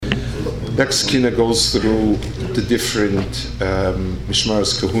Bexkina goes through the different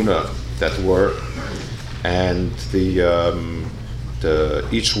Mishmaras Kahuna that were, and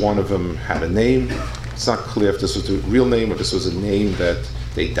each one of them had a name. It's not clear if this was the real name or this was a name that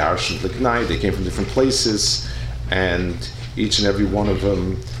they darshan lignai. They came from different places, and each and every one of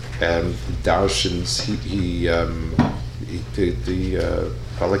them darshans. The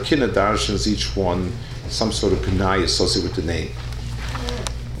Balakina darshans each one some sort of gnai associated with the name.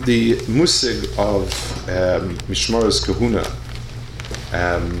 The musig of Mishmaras Kahuna,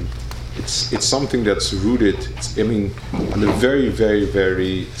 it's something that's rooted, on a very, very,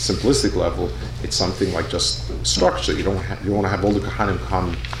 very simplistic level, it's something like just structure. You don't want to have all the Kahanim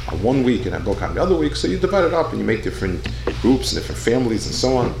come on 1 week and have no Kahanim the other week, so you divide it up and you make different groups and different families and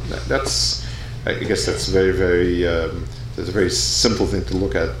so on. I guess that's very, very, that's a very simple thing to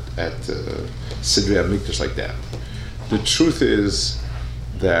look at Sidrei HaMikdash like that. The truth is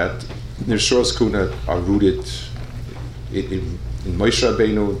that Mishmaras Kahuna are rooted in Moshe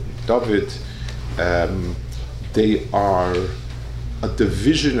Rabbeinu, David. They are a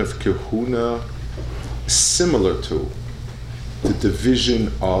division of Kahuna similar to the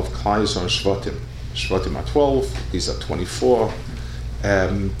division of Klal Yisrael and Shvatim. Shvatim are 12; these are 24.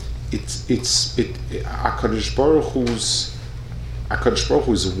 HaKadosh Baruch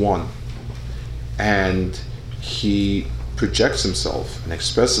Hu is one, and He projects Himself and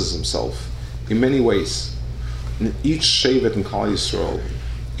expresses Himself in many ways. And each Shevet in Klal Yisrael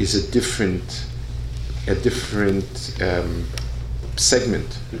is a different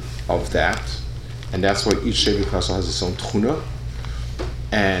segment of that, and that's why each Shevet in Klal Yisrael has its own tchuna.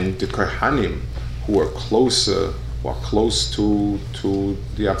 And the Kohanim, who are close to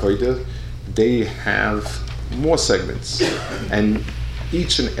the Avodah, they have more segments, and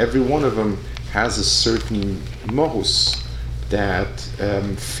each and every one of them has a certain mohus that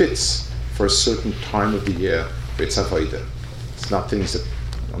fits for a certain time of the year for its Avodah. It's not things that,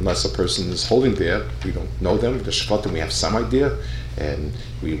 unless a person is holding there, we don't know them. The Shvatim, we have some idea, and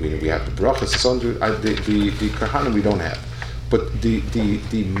we have the brachas. So the Kohanim we don't have, but the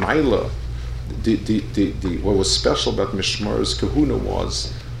Maila, what was special about Mishmaras Kahuna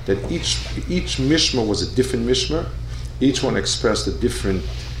was that each Mishmar was a different Mishmar. Each one expressed a different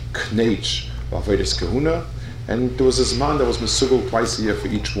knech of Avodas Kahuna, and there was a Zman that was Mesugel twice a year for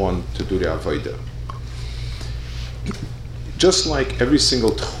each one to do the Avodah. Just like every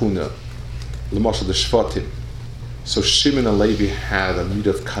single Tchuna, L'mashal the Shvatim, so Shimon and Levi had a meat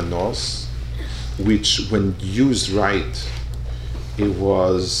of Kanos, which when used right, it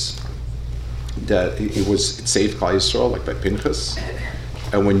saved Klal Yisrael, like by Pinchas,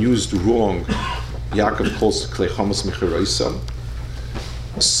 and when used wrong, Yaakov calls Klei Chamas Mechiroisam.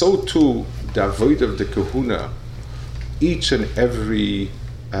 So too, the avodah of the Kahuna, each and every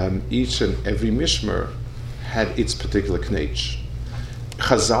mishmar had its particular knech.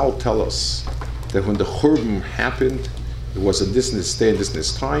 Chazal tell us that when the Churban happened, it was in this day and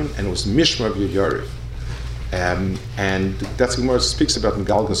this time, and it was Mishmar of Yariv. And that's what Gemara speaks about in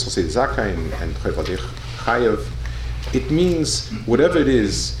Galgan Sosei Zakai and Chayvadei Chayev. It means whatever it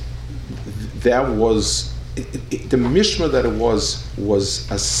is, that was the Mishmar that it was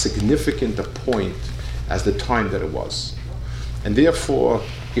as significant a point as the time that it was. And therefore,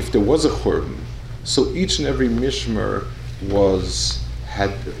 if there was a Churban, so each and every Mishmar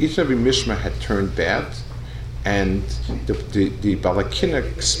had turned bad, and the Balakina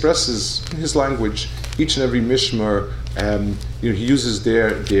expresses in his language each and every Mishmar. He uses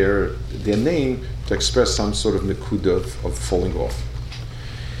their name to express some sort of nekuda of falling off.